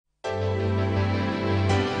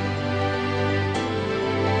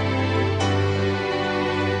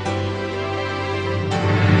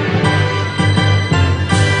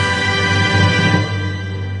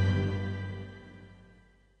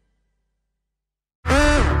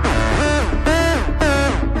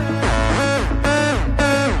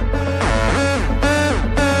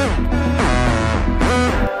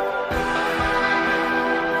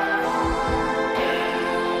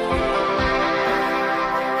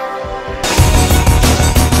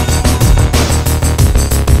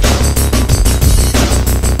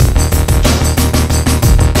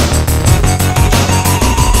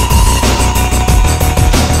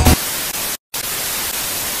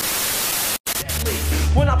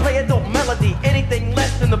When I play a dope melody, anything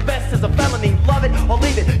less than the best is a felony. Love it or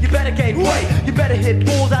leave it, you better gain weight. You better hit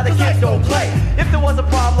fools out of kids don't play. If there was a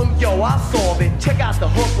problem, yo, I'll solve it. Check out the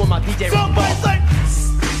hook when my DJ Somebody's like,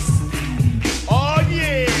 oh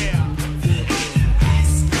yeah.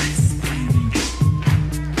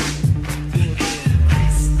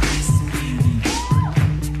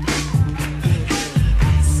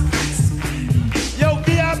 Yo,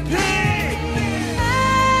 VIP.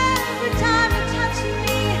 Every time you touch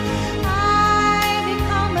me, I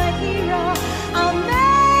become a hero. I'll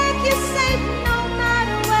make you safe no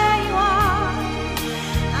matter where you are.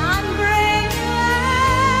 And bring you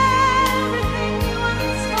everything you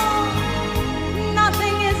ask for.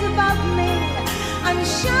 Nothing is above me. I'm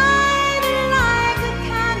shining like a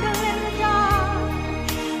candle in the dark.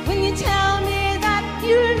 When you tell me that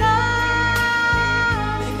you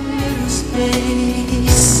love me.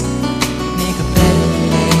 Space, make a better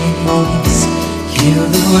place. Heal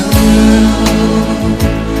the world,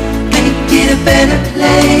 make it a better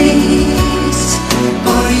place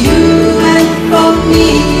for you and for me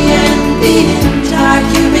and the entire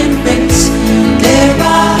human race. There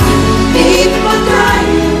are people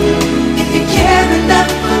dying. If you care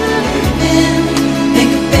enough for living,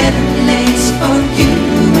 make a better place for you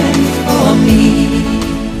and for me.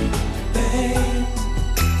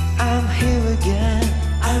 I'm here again.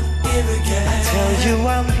 I'm here again. I tell you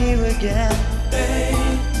I'm here again.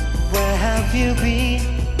 Babe, Where have you been?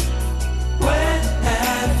 where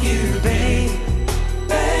have you been?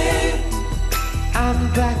 Babe,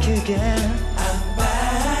 I'm back again. I'm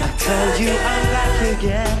back. I tell you I'm back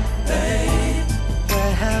again. Babe,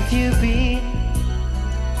 Where have you been?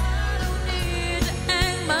 I don't need to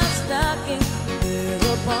hang my stocking there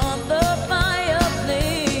upon the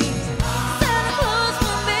fireplace. Santa Claus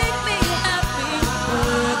will make me happy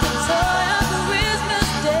with a toy on Christmas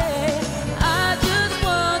Day. I just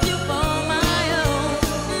want you for my own,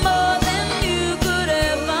 more than you could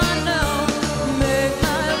ever know. Make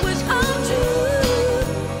my wish come true.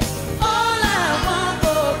 All I want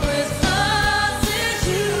for Christmas is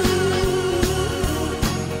you.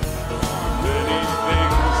 Many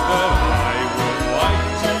things that I would like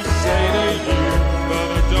to say to you, but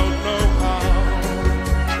I don't know how.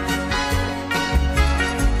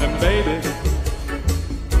 And baby,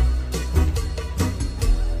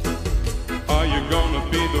 are you gonna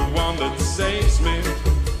be the one that saves me?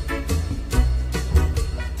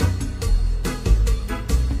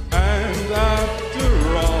 And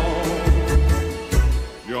after all,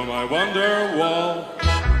 you're my wonder wall.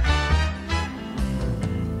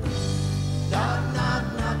 knock, knock,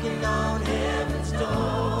 knocking on heaven's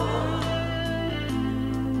door.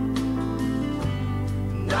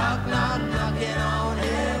 Knock, knock, knocking on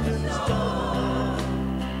heaven's door.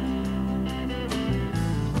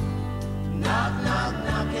 Knock, knock,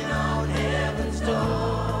 knocking on heaven's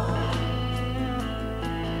door.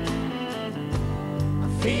 I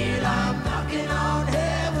feel I'm knocking on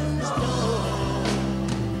heaven's door.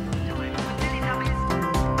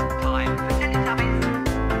 Time for Teletubbies.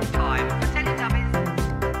 Time for Teletubbies.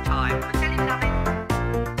 Time for Teletubbies.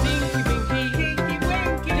 Tinky Winky, Inky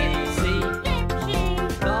Winky, Dipsy,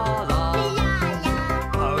 Lala,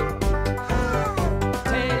 Ho,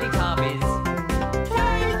 Teletubbies.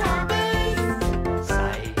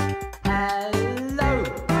 Say hello.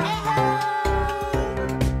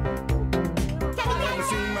 Never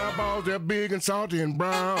seen my balls, they're big and salty and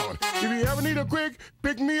brown. If you ever need a quick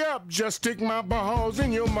pick me up, just stick my balls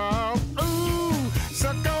in your mouth. Ooh,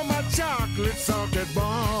 suck on my chocolate salted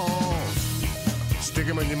balls. Stick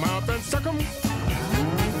 'em in your mouth and suck 'em.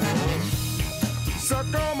 Suck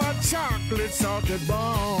on my chocolate salted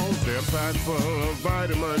balls. They're packed full of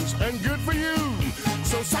vitamins and good for you.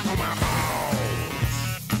 So suck on my balls.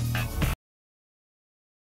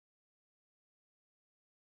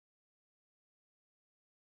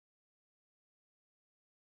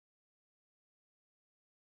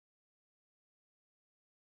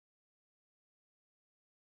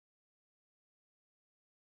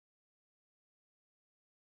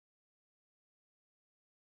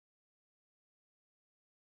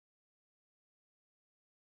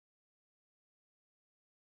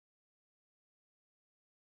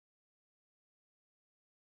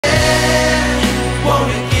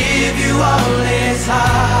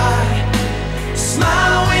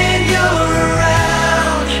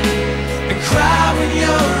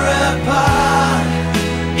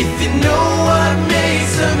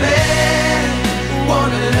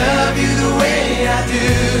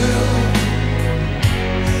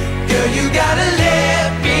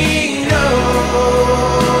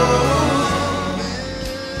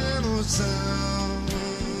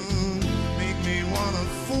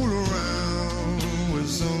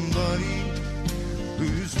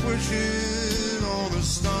 pushing all the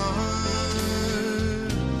stars.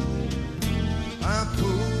 I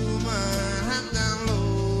pull my hat down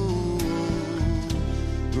low,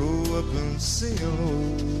 go up and say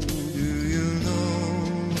hello. Do you know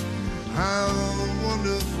how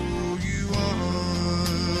wonderful you are?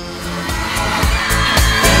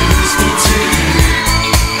 And listening to you,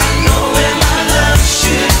 I know where my love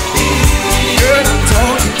should be. Girl, I'm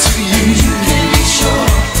talking to you. You can be sure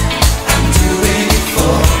I'm doing it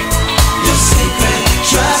for your sacred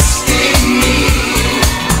trust in me.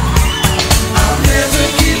 I'll never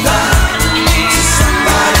give up to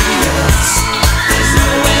somebody else. There's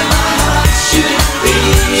nowhere my heart should be.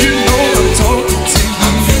 You know I'm talking to you.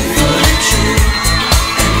 I'm faithful and true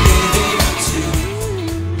and living too.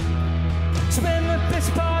 Spend the best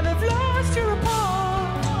part of last year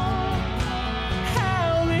apart.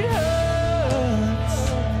 How it hurts.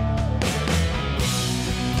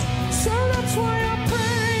 So that's why I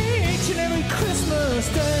pray each and every Christmas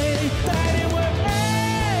day that it will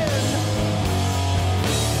end.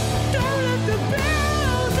 Don't let the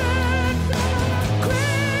bells at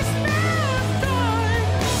Christmas time.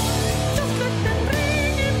 Just let them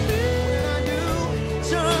ring in when I do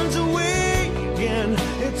turns away again.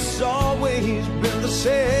 It's always been the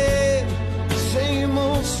same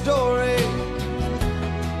old story.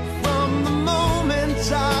 From the moment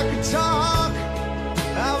I could talk,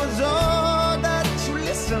 I was ordered to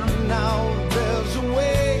listen. Now there's a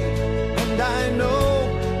way, and I know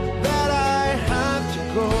that I have to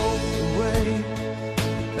go away.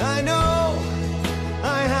 I know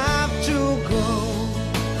I have to go.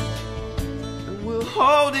 And we're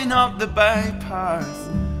holding up the bypass.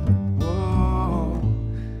 Whoa.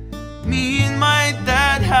 Me and my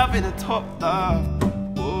dad having a top laugh.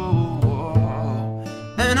 Whoa, whoa.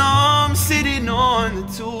 And I'm sitting on the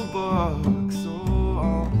toolbox.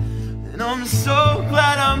 Oh, and I'm so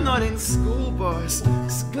glad I'm not in school, boys.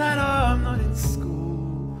 So glad I'm not in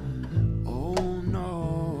school. Oh no.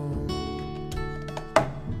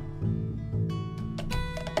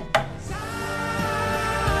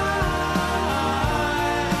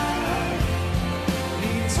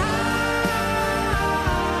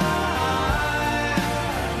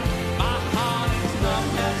 My heart is numb,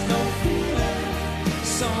 has no feeling.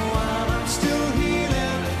 So while I'm still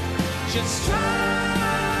healing, just try.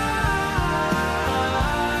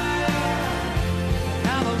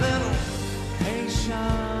 Have a little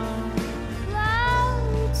patience.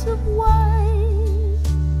 Clouds of white,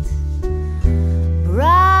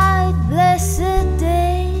 bright, blessed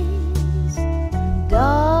days,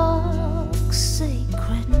 dark,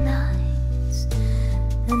 sacred nights,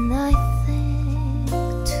 and I think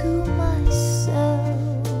to myself,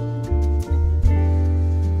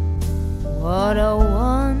 what a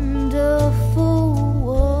wonderful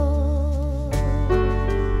world.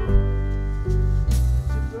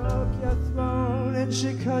 Broke your throne and she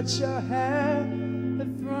cut your hair,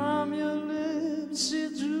 and from your lips she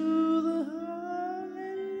drew the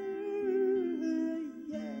hallelujah,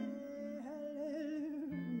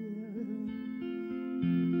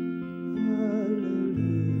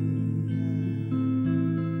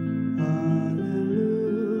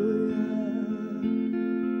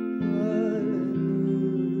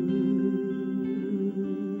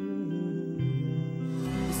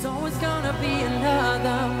 There's always gonna be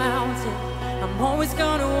another mountain. I'm always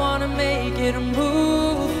gonna wanna make it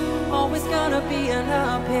move. Always gonna be an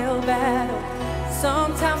uphill battle.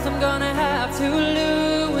 Sometimes I'm gonna have to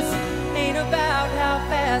lose. Ain't about how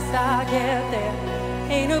fast I get there.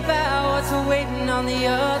 Ain't about what's waiting on the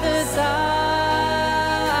other side.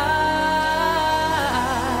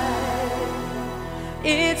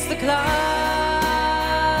 It's the climb.